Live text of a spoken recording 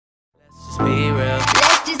just be real.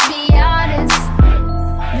 Let's just be honest.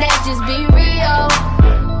 Let's just be real.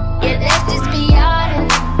 Yeah, let's just be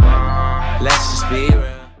honest. Let's just be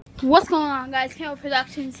real. What's going on, guys? Camo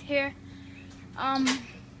Productions here.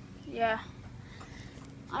 Yeah.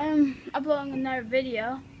 I am uploading another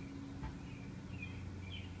video.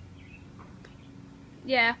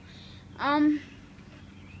 Yeah.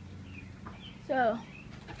 So.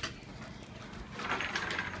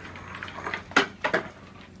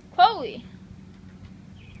 Chloe.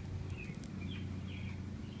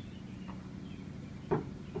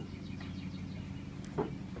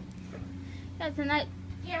 That's a night.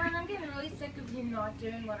 Cameron, I'm getting really sick of you not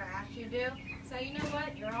doing what I asked you to do. So you know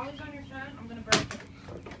what? You're always on your phone. I'm gonna break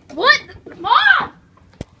it. What? Mom!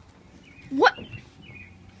 What?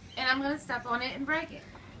 And I'm gonna step on it and break it.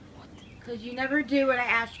 Because you never do what I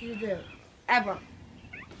ask you to do. Ever.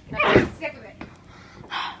 I'm sick of it.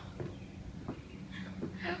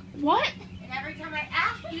 What? And every time I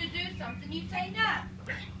ask you to do something, you say no.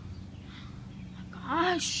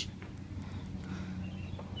 Gosh.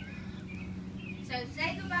 So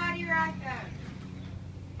say goodbye to your iPhone.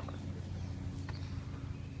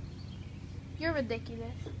 You're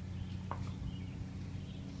ridiculous.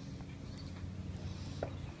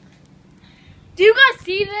 Do you guys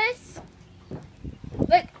see this?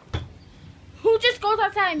 Like, who just goes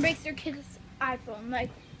outside and breaks their kid's iPhone?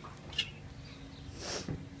 Like,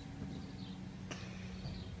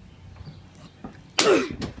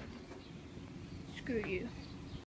 screw you.